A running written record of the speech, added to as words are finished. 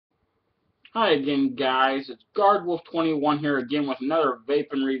Hi again, guys. It's GuardWolf21 here again with another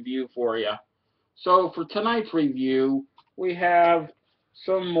vaping review for you. So for tonight's review, we have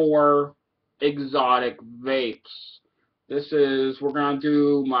some more exotic vapes. We're going to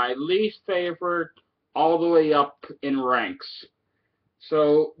do my least favorite all the way up in ranks.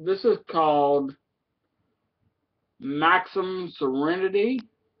 So this is called Maxim Serenity,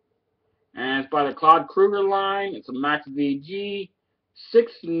 and it's by the Claude Kruger line. It's a Max VG,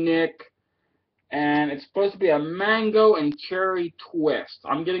 6 Nick, and it's supposed to be a mango and cherry twist.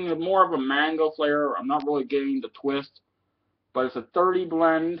 I'm getting more of a mango flavor. I'm not really getting the twist, but it's a 30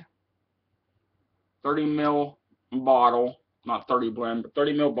 blend, 30 mil bottle. Not 30 blend, but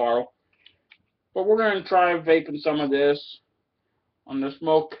 30 mil bottle. But we're going to try vaping some of this on the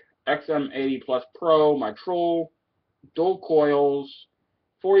Smoke XM80 Plus Pro, my Troll, dual coils,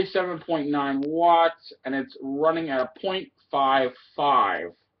 47.9 watts, and it's running at a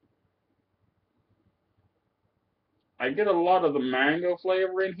 0.55. I get a lot of the mango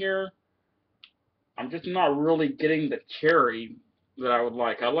flavor in here. I'm just not really getting the cherry that I would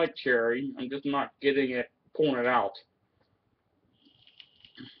like. I like cherry. I'm just not getting it, pulling it out.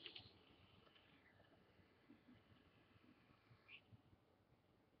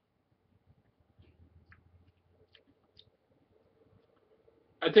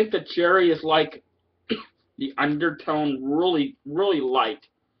 I think the cherry is like the undertone really, really light.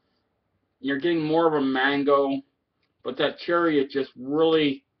 You're getting more of a mango, but that cherry is just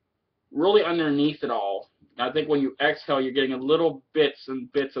really, really underneath it all. I think when you exhale, you're getting a little bits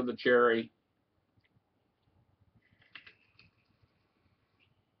and bits of the cherry.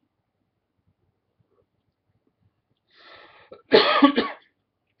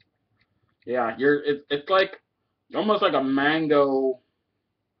 Yeah, it's like almost like a mango.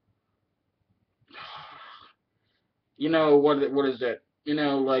 What is it?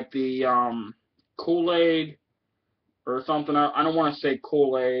 Like the Kool-Aid or something. I don't want to say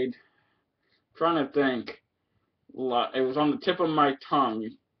Kool-Aid. I'm trying to think. It was on the tip of my tongue.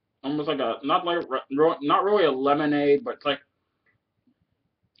 Almost like a not really a lemonade, but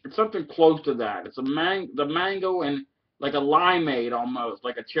it's something close to that. It's the mango and like a limeade almost,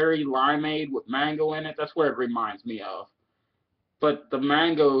 like a cherry limeade with mango in it. That's what it reminds me of. But the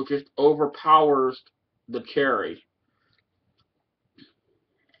mango just overpowers the cherry.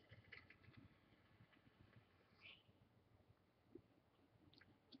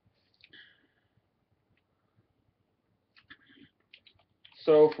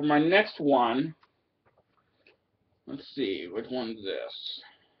 So for my next one, let's see, which one's this?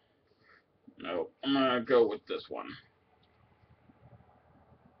 No, I'm gonna go with this one.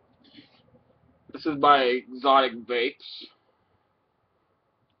 This is by Exotic Vapes.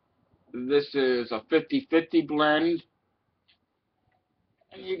 This is a 50-50 blend,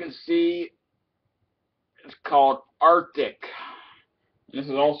 and you can see it's called Artic. This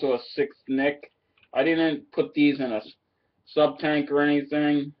is also a 6 Nick. I didn't put these in a sub tank or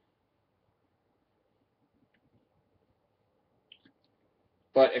anything,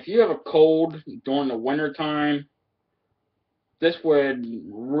 but if you have a cold during the winter time, this would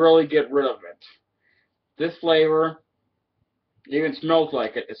really get rid of it. This flavor even smells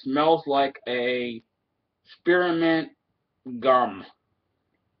like it. It smells like a spearmint gum.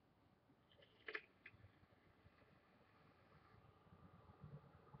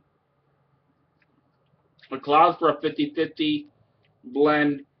 The clouds for a 50-50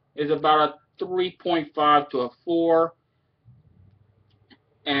 blend is about a 3.5 to a 4,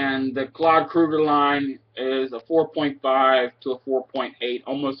 and the Claude Kruger line is a 4.5 to a 4.8,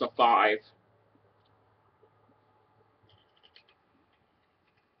 almost a 5.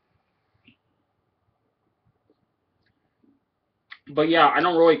 But yeah, I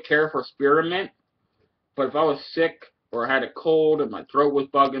don't really care for spearmint, but if I was sick or had a cold and my throat was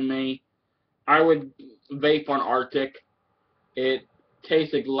bugging me, I would vape on Artic. It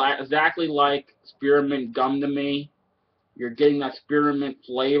tastes exactly like spearmint gum to me. You're getting that spearmint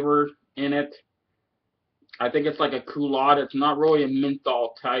flavor in it. I think it's like a culotte. It's not really a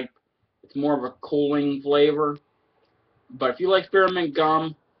menthol type. It's more of a cooling flavor. But if you like spearmint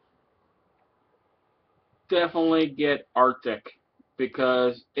gum, definitely get Arctic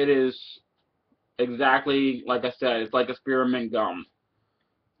because it is exactly like I said. It's like a spearmint gum.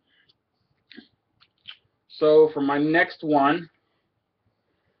 So for my next one,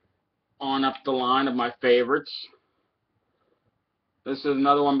 on up the line of my favorites, this is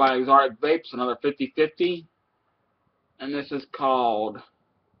another one by Exotic Vapes, another 50-50, and this is called,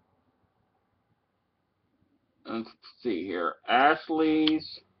 let's see here,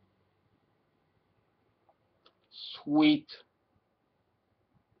 Ashley's Sweet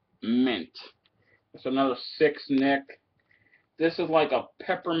mint. It's another 6 Nick. This is like a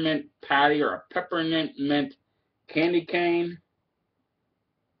peppermint patty or a peppermint mint candy cane.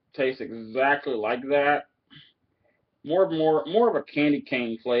 Tastes exactly like that. More of a candy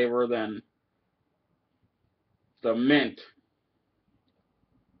cane flavor than the mint.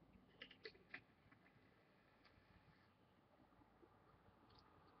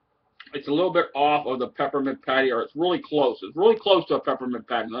 It's a little bit off of the peppermint patty, or it's really close. It's really close to a peppermint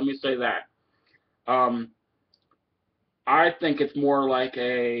patty. Let me say that. I think it's more like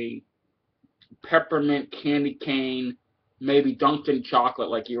a peppermint candy cane, maybe dunked in chocolate,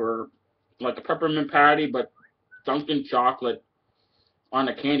 like a peppermint patty, but dunked in chocolate on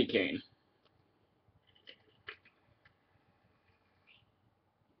a candy cane.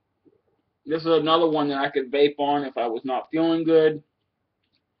 This is another one that I could vape on if I was not feeling good.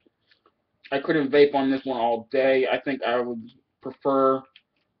 I couldn't vape on this one all day. I think I would prefer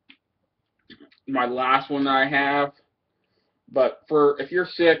my last one that I have. But if you're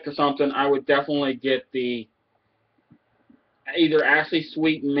sick or something, I would definitely get the either Ashley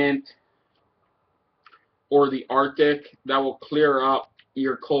Sweet Mint or the Artic. That will clear up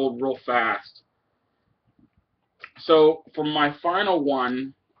your cold real fast. So for my final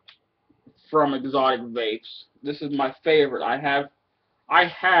one from Exotic Vapes, this is my favorite. I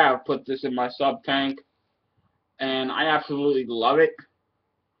have put this in my sub tank, and I absolutely love it.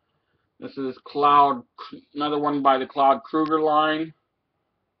 This is another one by the Claude Kruger line,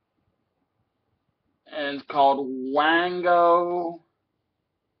 and it's called Wango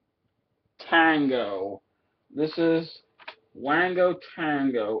Tango. This is Wango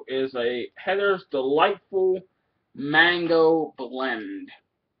Tango is a Heather's Delightful Mango Blend.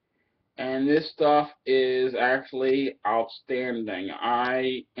 And this stuff is actually outstanding.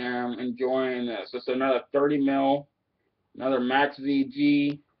 I am enjoying this. It's another 30 mil, another Max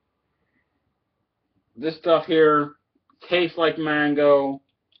VG. This stuff here tastes like mango.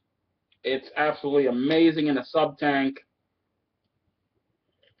 It's absolutely amazing in a sub tank.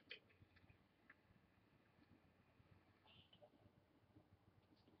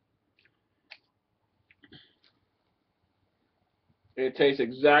 It tastes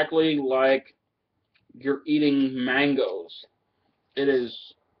exactly like you're eating mangoes. It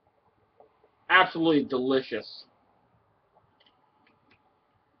is absolutely delicious.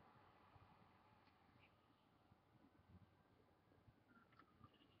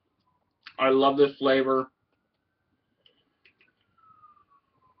 I love this flavor.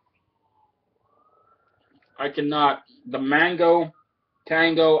 The mango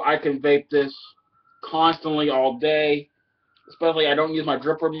Tango, I can vape this constantly all day. Especially, I don't use my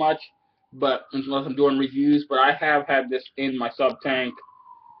dripper much, but unless I'm doing reviews. But I have had this in my sub tank,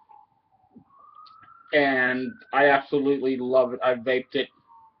 and I absolutely love it. I've vaped it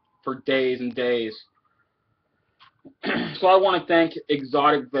for days and days. So I want to thank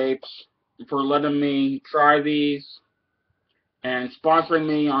Exotic Vapes for letting me try these and sponsoring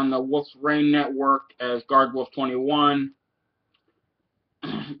me on the Wolf's Rain Network as GuardWolf21.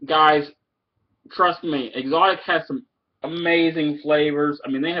 Guys, trust me, Exotic has some amazing flavors. I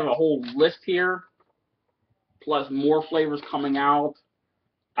mean, they have a whole list here, plus more flavors coming out.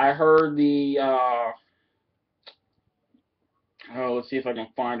 I heard let's see if I can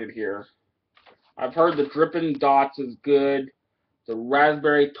find it here. I've heard the Drippin' Dots is good. The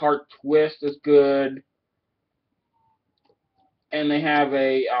Raspberry Tart Twist is good. And they have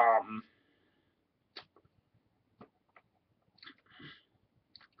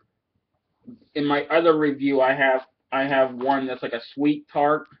in my other review, I have one that's like a sweet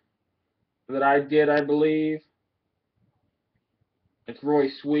tart that I did, I believe. It's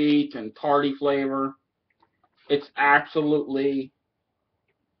really sweet and tarty flavor. It's absolutely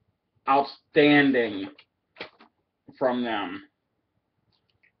outstanding from them.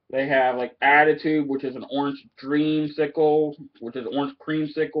 They have like Attitude, which is an orange dreamsicle, which is orange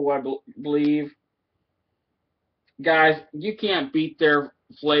creamsicle, I believe. Guys, you can't beat their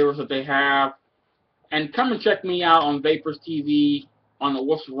flavors that they have. And come and check me out on Vapors TV on the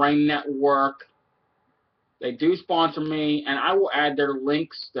Wolf's Rain Network. They do sponsor me, and I will add their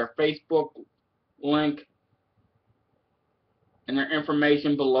links, their Facebook link, and their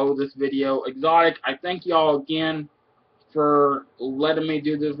information below this video. Exotic, I thank y'all again for letting me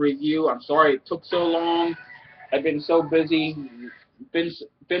do this review. I'm sorry it took so long. I've been so busy,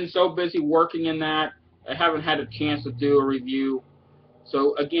 been so busy working in that, I haven't had a chance to do a review.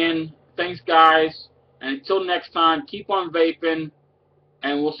 So again, thanks guys, and until next time, keep on vaping,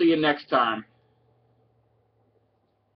 and we'll see you next time.